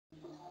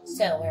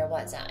So, where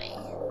was I?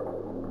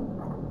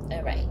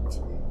 Alright.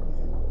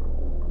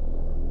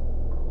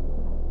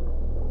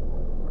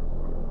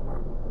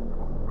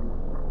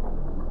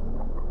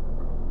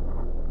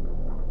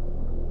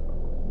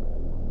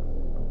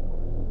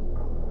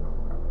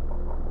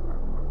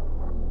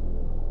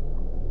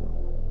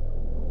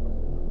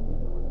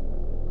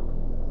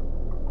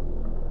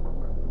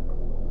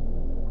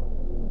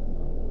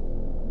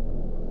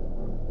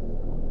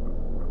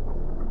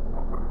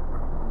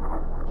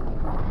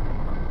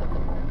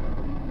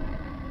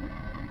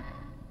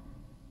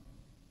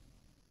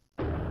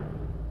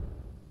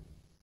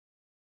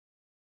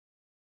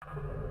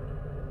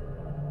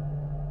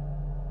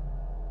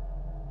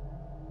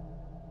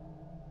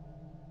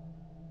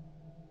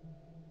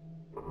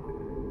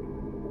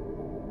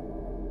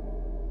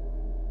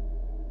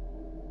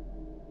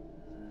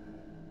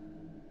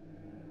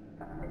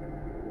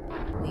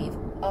 We've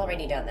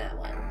already done that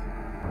one.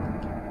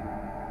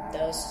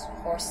 Those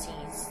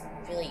horses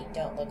really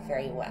don't look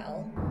very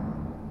well.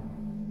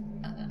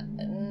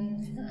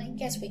 I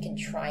guess we can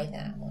try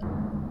that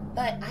one.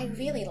 But I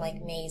really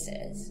like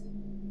mazes.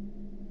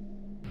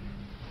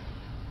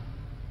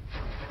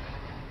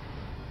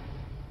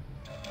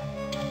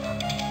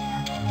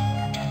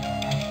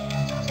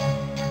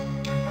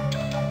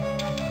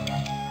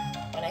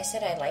 When I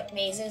said I like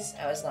mazes,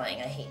 I was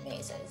lying. I hate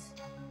mazes.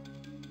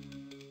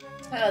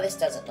 Oh, this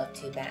doesn't look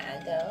too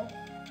bad, though.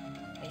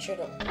 Make sure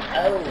to...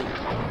 Oh!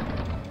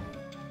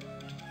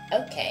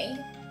 Okay.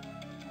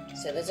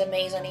 So there's a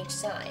maze on each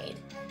side.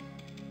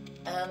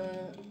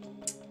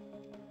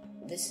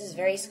 This is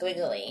very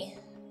squiggly.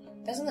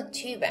 Doesn't look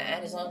too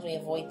bad, as long as we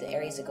avoid the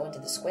areas that go into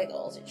the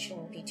squiggles. It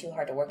shouldn't be too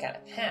hard to work out a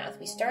path.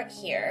 We start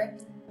here.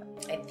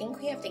 I think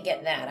we have to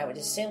get that. I would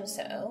assume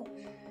so.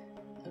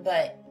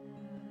 But,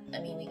 I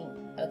mean, we can...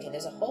 Okay,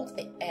 there's a hole to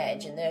the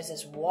edge, and there's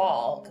this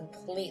wall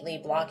completely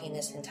blocking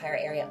this entire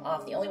area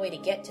off. The only way to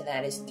get to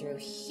that is through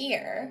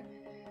here.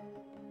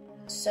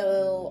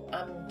 So,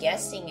 I'm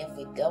guessing if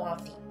we go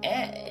off the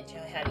edge...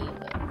 How do you...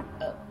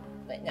 Oh,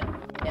 but no.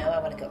 No,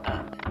 I want to go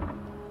up.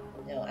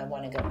 No, I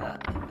want to go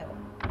up.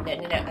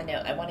 No,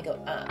 I want to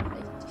go up.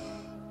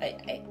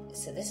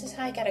 So this is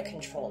how I gotta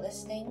control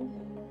this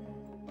thing?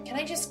 Can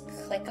I just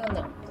click on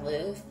the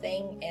blue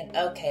thing? And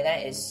okay,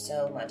 that is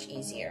so much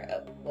easier.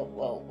 Oh,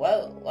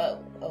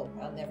 whoa. Oh,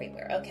 I'm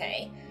everywhere.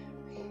 Okay.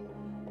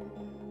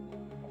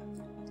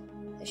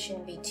 This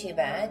shouldn't be too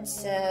bad.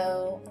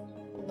 So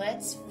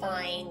let's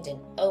find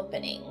an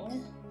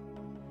opening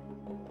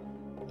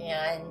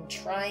and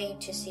try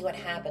to see what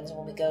happens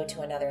when we go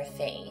to another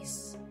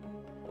phase.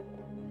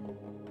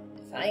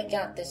 If I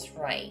got this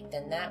right,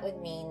 then that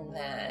would mean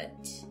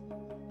that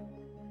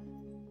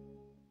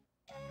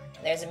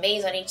there's a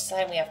maze on each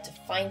side. We have to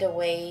find a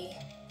way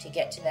to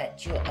get to that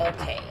jewel.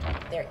 Okay,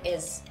 there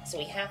is. So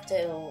we have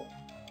to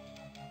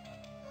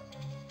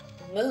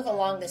move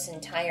along this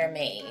entire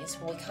maze.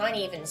 We can't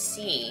even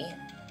see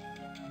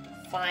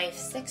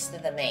 5/6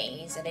 of the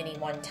maze at any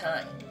one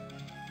time.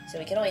 So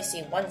we can only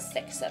see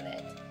 1/6 of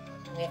it.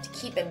 And we have to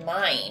keep in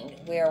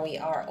mind where we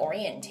are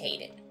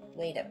orientated.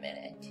 Wait a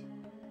minute.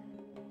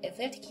 If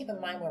we have to keep in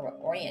mind where we're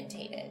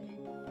orientated.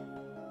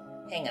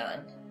 Hang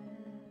on.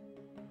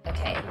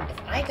 Okay,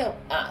 if I go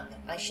up,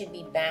 I should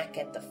be back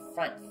at the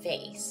front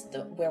face,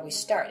 where we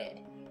started.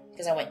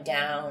 Because I went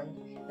down,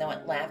 then I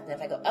went left, and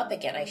if I go up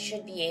again, I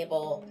should be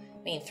able...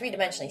 I mean,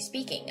 three-dimensionally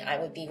speaking, I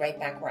would be right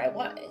back where I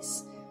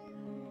was.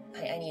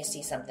 I need to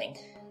see something.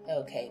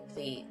 Okay,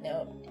 please,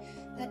 no.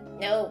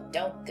 No,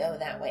 don't go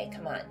that way.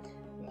 Come on.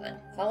 Come on.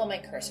 Follow my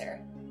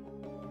cursor.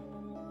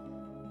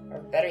 Or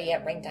better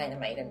yet, bring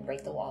dynamite and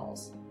break the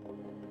walls.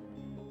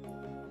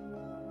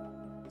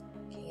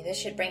 Okay, this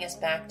should bring us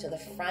back to the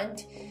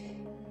front.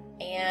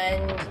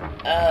 And...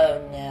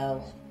 oh,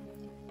 no.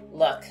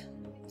 Look.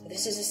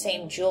 This is the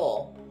same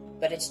jewel,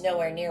 but it's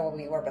nowhere near where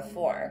we were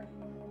before.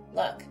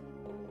 Look.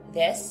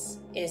 This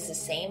is the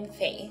same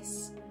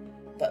face,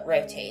 but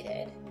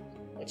rotated.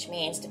 Which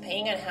means,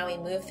 depending on how we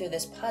move through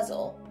this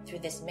puzzle, through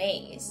this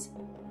maze,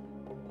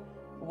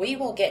 we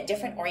will get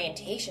different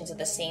orientations of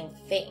the same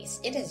face.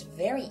 It is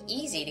very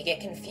easy to get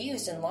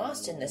confused and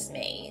lost in this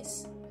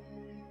maze.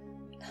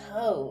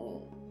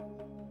 Oh.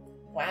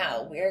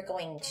 Wow, we're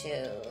going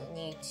to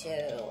need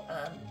to,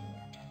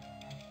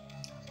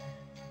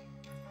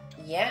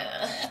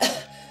 yeah.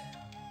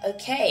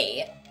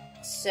 Okay,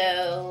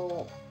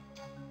 so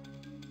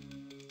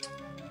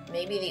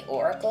maybe the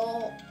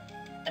Oracle,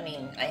 I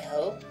mean, I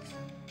hope,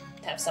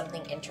 have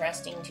something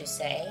interesting to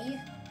say.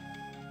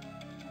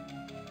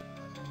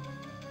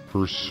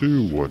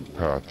 Pursue what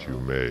path you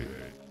may,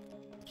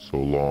 so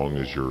long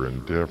as your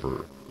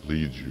endeavor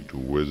leads you to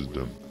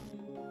wisdom.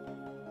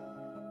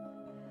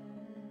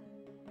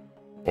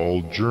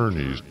 All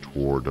journeys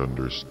toward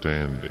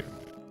understanding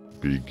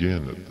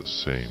begin at the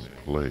same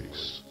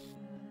place.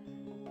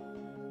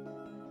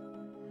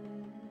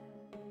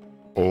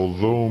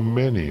 Although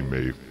many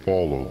may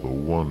follow the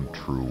one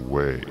true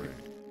way,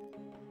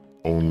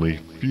 only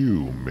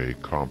few may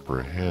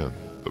comprehend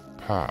the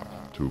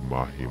path to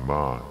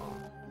Mahiman.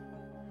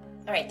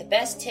 Alright, the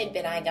best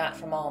tidbit I got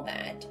from all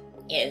that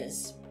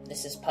is,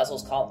 this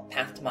puzzle's called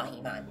Path to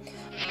Mahiman.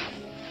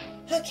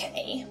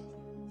 Okay,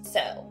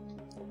 so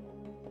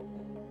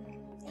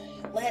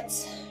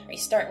let's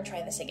restart and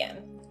try this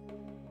again.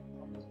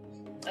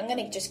 I'm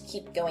gonna just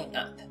keep going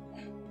up,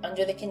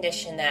 under the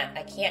condition that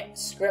I can't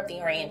screw up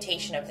the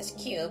orientation of this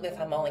cube if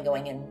I'm only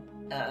going in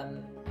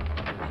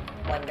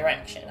one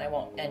direction. I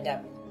won't end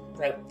up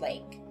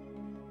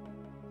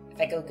if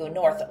I go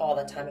north all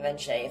the time,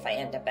 eventually if I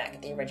end up back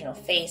at the original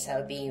face, I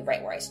would be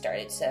right where I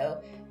started.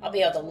 So I'll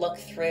be able to look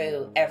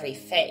through every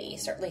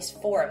face, or at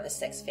least 4 of the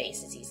 6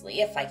 faces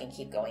easily, if I can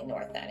keep going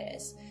north, that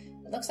is.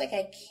 It looks like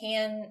I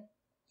can,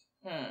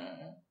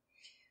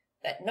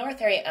 that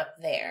north area up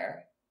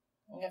there,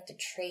 I'm going to have to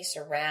trace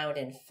around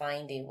and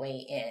find a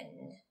way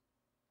in.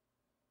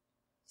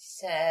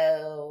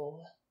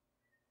 So,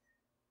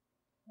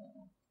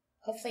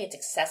 hopefully it's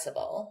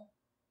accessible.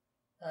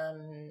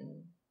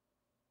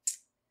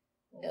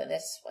 Go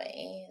this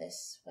way,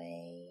 this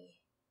way.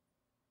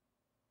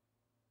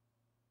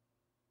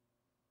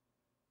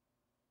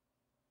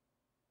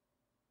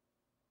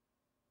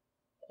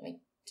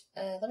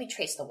 Let me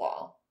trace the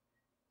wall.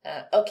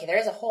 Okay, there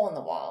is a hole in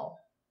the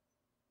wall,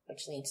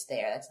 which leads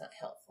there. That's not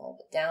helpful.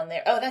 But down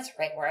there, oh, that's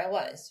right where I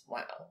was.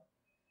 Wow.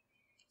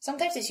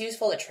 Sometimes it's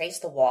useful to trace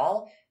the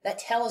wall. That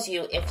tells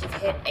you if you've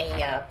hit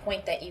a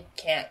point that you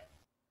can't.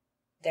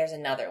 There's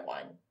another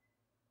one.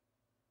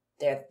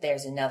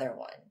 There's another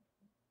one.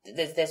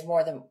 There's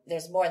more than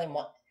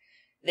one.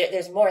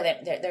 There's more than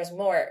I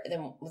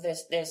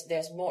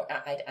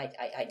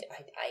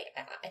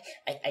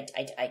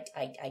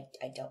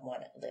don't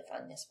want to live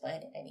on this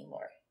planet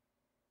anymore.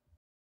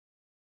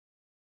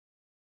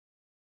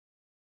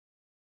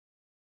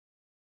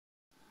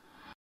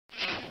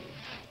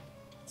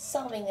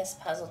 Solving this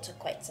puzzle took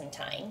quite some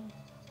time,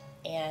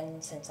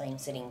 and since I'm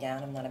sitting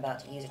down, I'm not about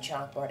to use a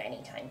chalkboard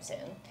anytime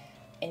soon.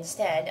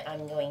 Instead,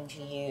 I'm going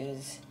to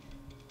use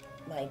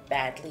my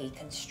badly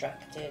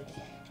constructed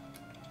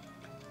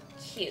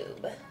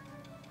cube.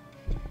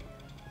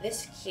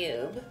 This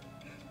cube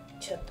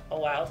took a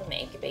while to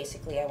make.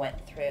 Basically, I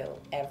went through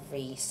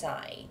every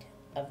side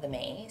of the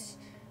maze,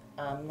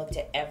 looked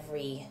at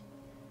every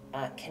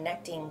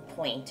connecting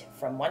point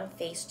from one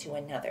face to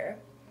another,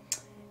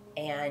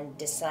 and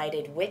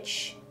decided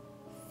which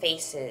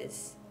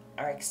faces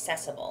are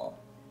accessible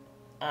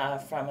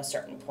from a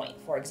certain point.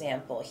 For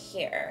example,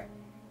 here,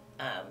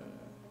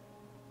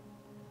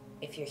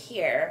 if you're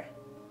here,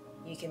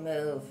 you can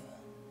move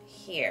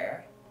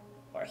here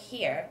or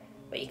here,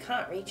 but you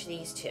can't reach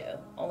these two.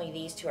 Only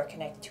these two are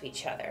connected to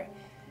each other.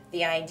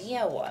 The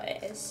idea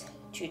was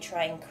to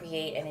try and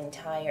create an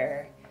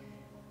entire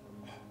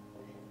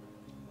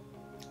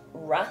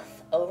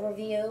rough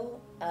overview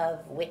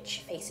of which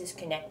faces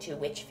connect to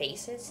which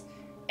faces,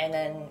 and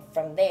then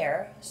from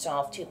there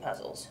solve 2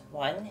 puzzles.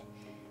 One,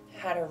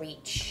 how to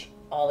reach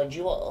all the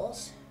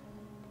jewels.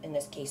 In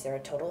this case, there are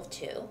a total of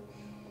 2.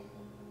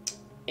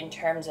 In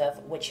terms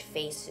of which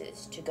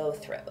faces to go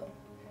through.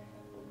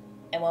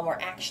 And when we're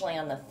actually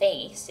on the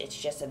face, it's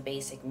just a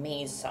basic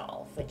maze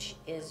solve, which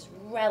is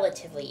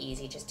relatively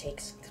easy. It just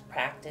takes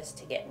practice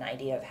to get an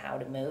idea of how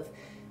to move,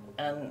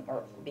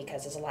 or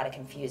because there's a lot of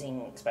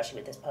confusing, especially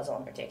with this puzzle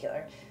in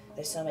particular.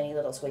 There's so many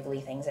little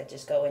squiggly things that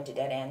just go into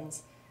dead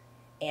ends,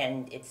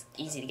 and it's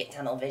easy to get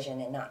tunnel vision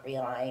and not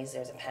realize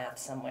there's a path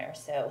somewhere.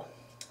 So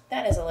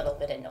that is a little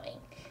bit annoying,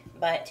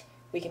 but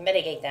we can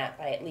mitigate that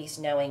by at least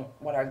knowing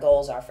what our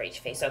goals are for each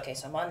face. Okay,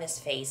 so I'm on this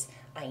face.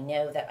 I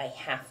know that I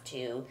have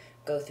to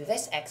go through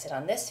this exit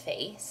on this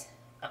face,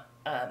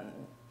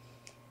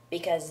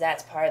 because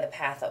that's part of the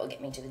path that will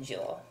get me to the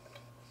jewel.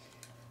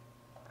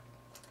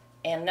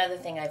 And another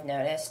thing I've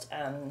noticed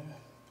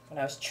when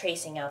I was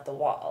tracing out the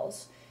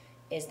walls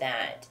is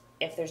that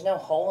if there's no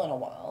hole in a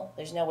wall,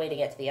 there's no way to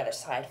get to the other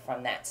side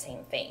from that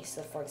same face.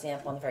 So for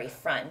example, on the very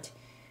front,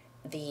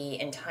 the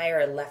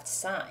entire left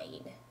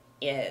side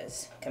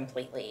is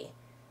completely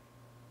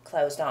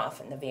closed off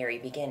in the very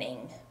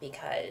beginning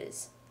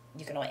because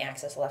you can only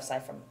access the left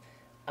side from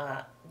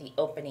the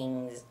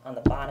openings on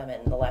the bottom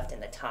and the left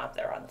and the top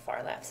that are on the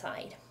far left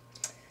side.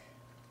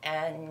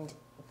 And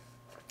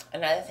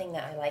another thing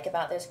that I like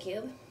about this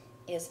cube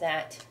is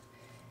that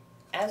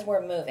as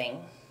we're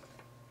moving,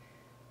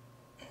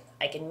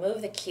 I can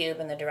move the cube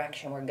in the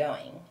direction we're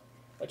going,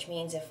 which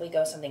means if we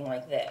go something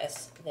like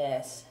this,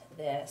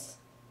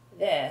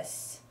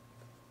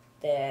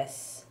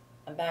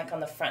 I'm back on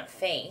the front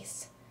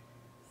face,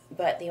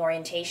 but the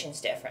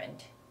orientation's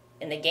different.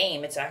 In the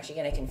game, it's actually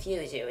going to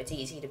confuse you. It's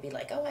easy to be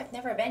like, oh, I've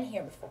never been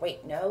here before.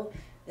 Wait, no,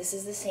 this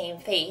is the same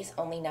face,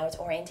 only now it's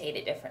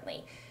orientated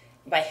differently.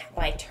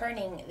 By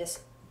turning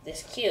this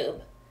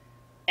cube,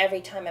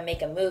 every time I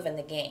make a move in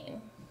the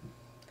game,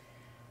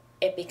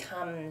 it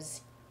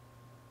becomes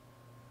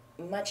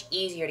much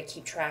easier to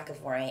keep track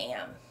of where I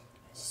am.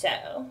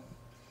 So,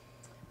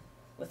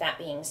 with that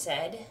being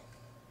said,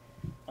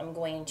 I'm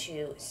going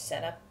to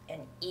set up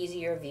an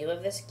easier view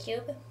of this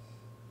cube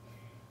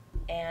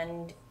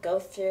and go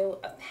through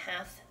a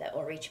path that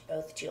will reach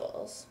both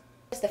jewels.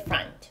 Here's the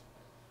front.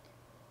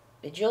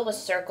 The jewel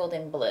was circled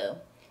in blue.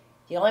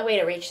 The only way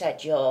to reach that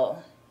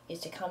jewel is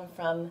to come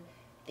from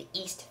the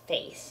east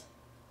face.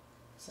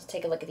 So let's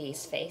take a look at the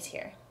east face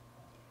here.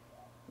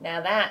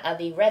 Now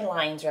the red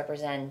lines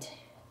represent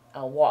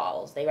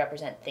walls. They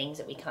represent things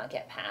that we can't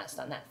get past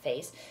on that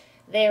face.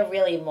 They're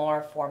really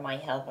more for my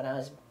help when I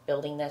was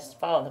building this,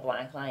 following the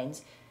black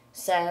lines.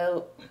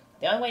 So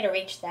the only way to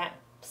reach that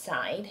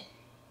side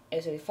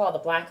is if we follow the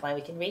black line.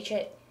 We can reach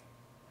it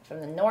from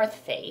the north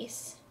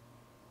face.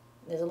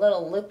 There's a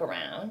little loop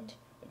around,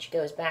 which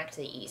goes back to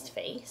the east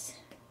face.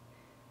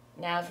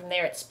 Now from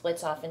there it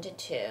splits off into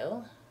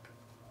two.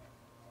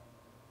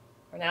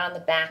 We're now on the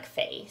back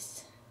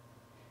face.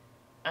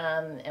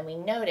 And we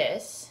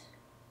notice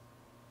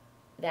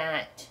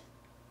that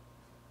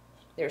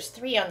there's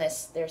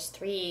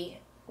three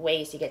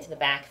ways to get to the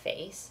back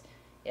face.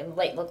 It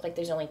might look like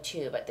there's only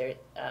two, but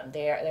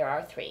there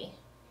are three.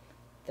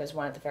 There's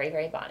one at the very,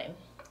 very bottom.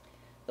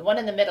 The one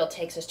in the middle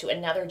takes us to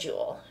another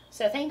jewel.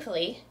 So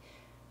thankfully,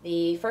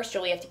 the first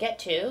jewel we have to get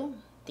to,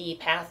 the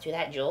path to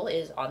that jewel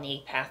is on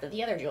the path of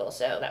the other jewel,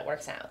 so that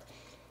works out.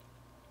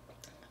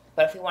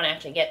 But if we want to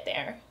actually get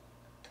there,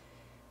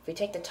 if we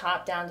take the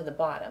top down to the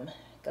bottom,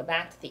 go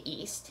back to the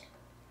east,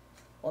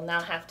 we'll now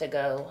have to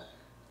go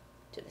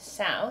to the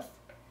south.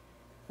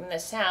 From the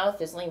south,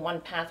 there's only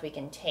one path we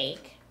can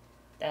take.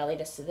 That'll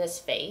lead us to this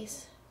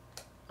face.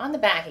 On the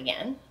back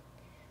again.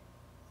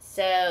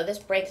 So this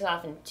breaks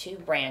off in two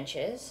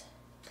branches.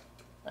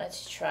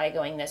 Let's try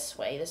going this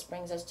way. This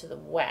brings us to the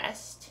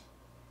west.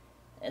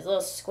 There's a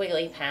little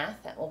squiggly path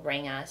that will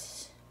bring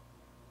us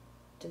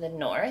to the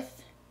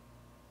north.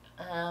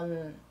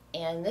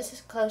 And this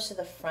is close to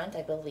the front,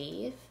 I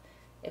believe.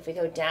 If we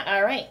go down,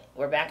 all right,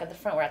 we're back at the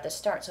front, we're at the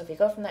start. So if we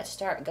go from that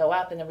start, go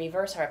up and then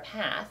reverse our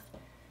path,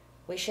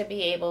 we should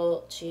be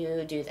able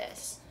to do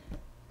this.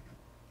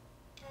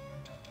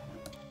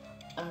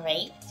 All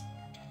right,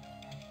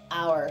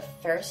 our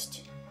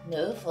first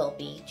move will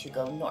be to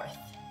go north.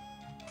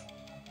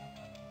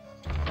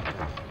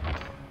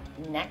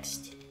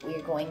 Next,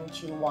 we're going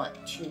to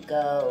want to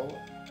go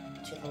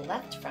to the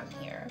left from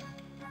here.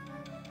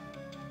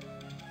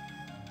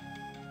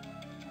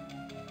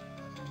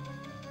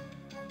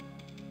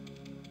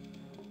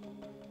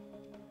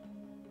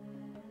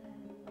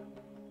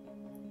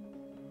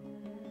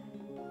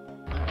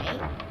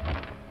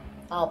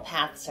 All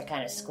paths are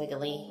kind of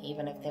squiggly,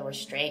 even if they were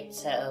straight,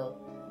 so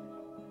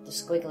the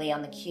squiggly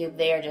on the cube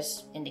there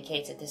just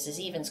indicates that this is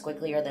even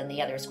squigglier than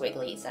the other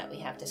squigglies that we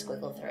have to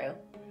squiggle through.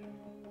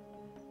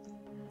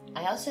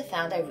 I also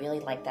found I really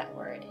like that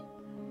word.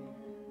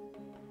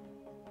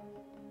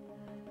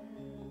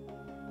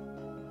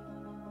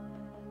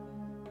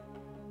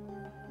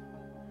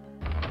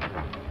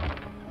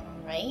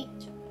 Alright,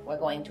 we're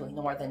going to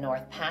ignore the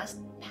north path,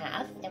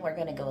 and we're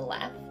going to go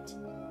left.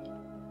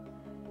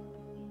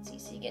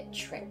 So you get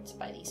tricked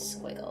by these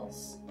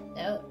squiggles.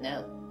 No,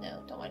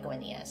 don't want to go in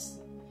the S.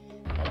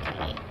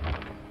 Okay.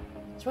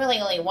 There's really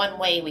only one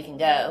way we can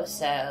go,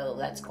 so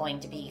that's going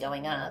to be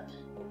going up.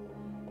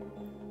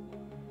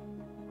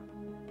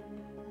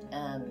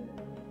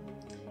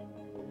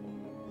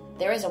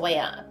 There is a way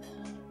up.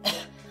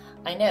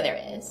 I know there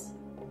is.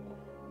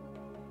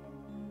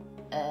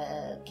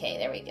 Okay,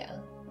 there we go.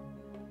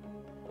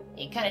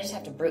 You kind of just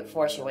have to brute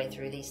force your way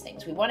through these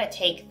things. We want to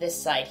take this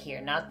side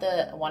here, not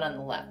the one on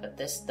the left, but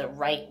the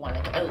right one.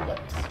 Oh,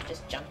 whoops,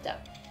 just jumped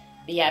up.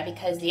 But yeah,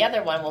 because the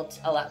other one will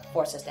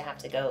force us to have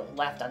to go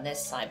left on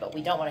this side, but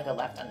we don't want to go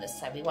left on this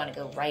side. We want to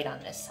go right on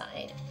this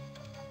side.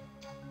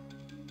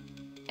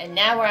 And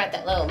now we're at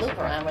that little loop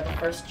around where the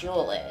first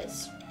jewel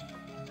is.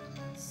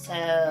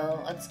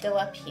 So let's go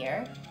up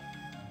here.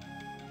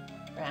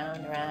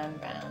 Round, round,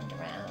 round,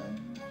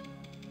 round.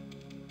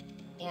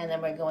 And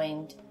then we're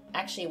going to...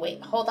 Actually, wait,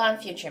 hold on,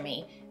 future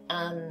me.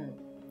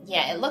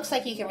 Yeah, it looks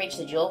like you can reach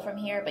the jewel from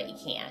here, but you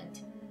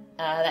can't.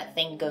 That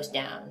thing goes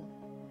down.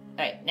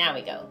 Alright, now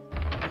we go.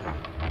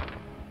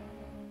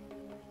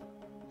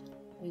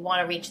 We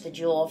want to reach the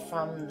jewel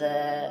from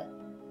the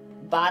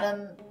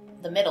bottom,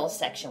 the middle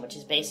section, which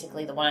is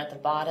basically the one at the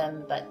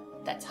bottom, but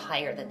that's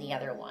higher than the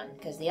other one,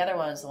 because the other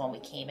one is the one we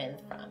came in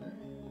from.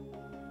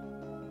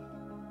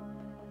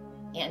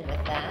 And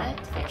with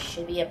that, there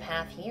should be a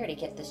path here to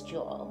get this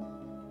jewel.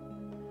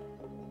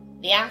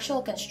 The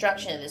actual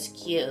construction of this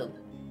cube,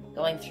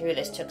 going through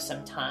this took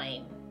some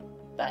time,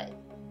 but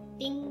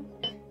ding.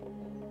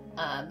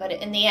 But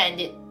in the end,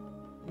 it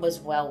was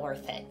well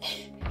worth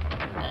it.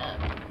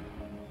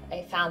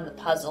 I found the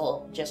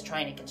puzzle just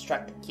trying to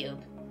construct the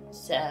cube,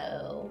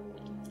 so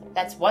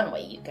that's one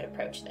way you could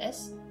approach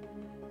this.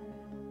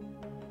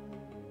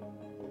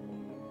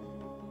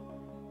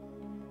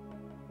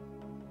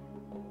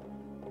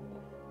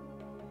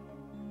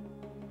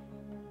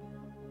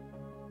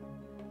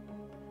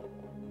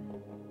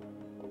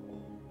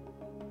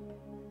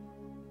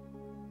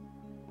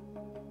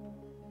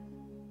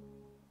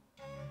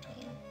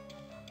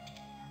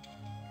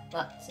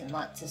 Lots and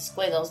lots of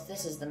squiggles.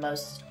 This is the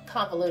most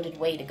convoluted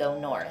way to go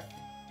north.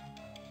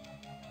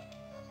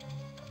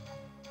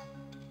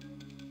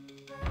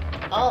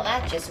 All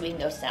that just so we can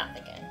go south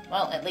again.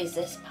 Well, at least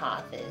this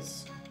path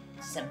is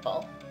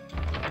simple.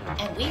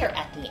 And we are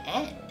at the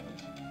end.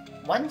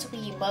 Once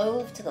we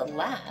move to the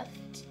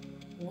left,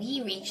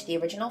 we reach the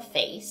original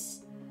face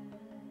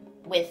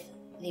with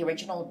the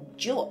original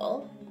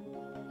jewel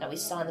that we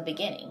saw in the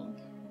beginning.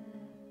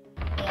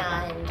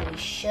 And we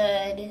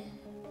should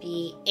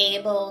be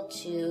able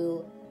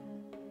to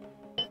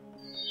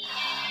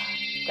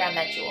grab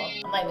that jewel.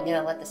 I'm not even going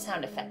to let the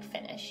sound effect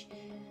finish.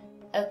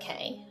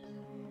 Okay.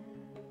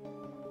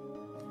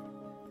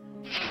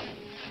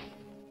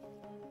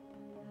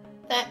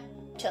 That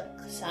took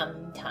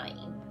some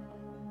time,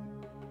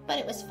 but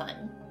it was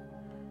fun.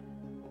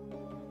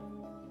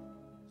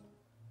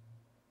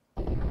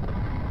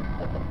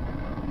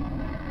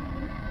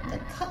 The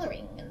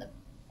coloring in the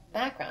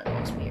background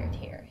looks weird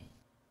here.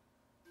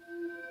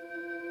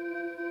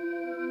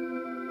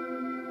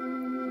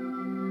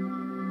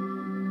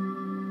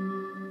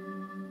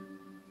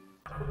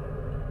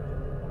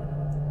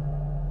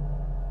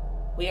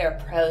 We are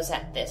pros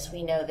at this.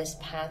 We know this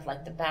path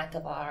like the back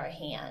of our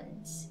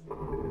hands.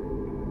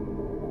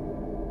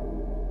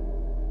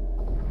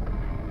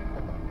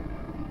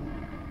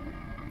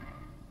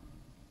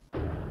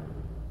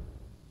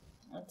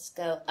 Let's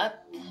go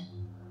up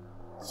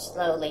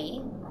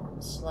slowly,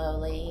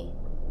 slowly,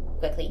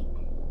 quickly.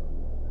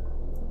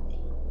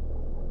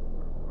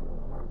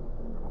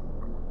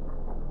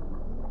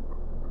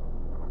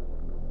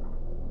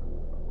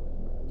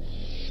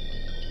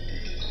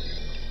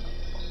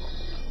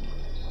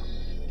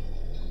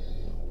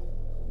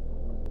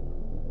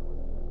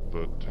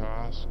 The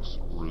tasks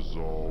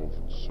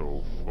resolved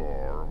so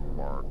far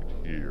marked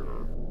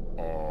here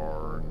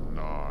are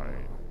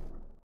 9.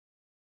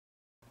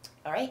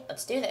 Alright,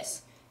 let's do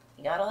this.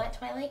 You got all that,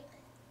 Twilight?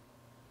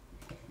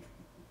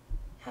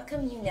 How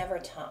come you never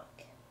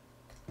talk?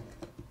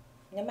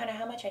 No matter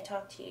how much I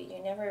talk to you,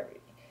 you never...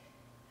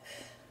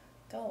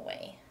 Go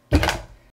away.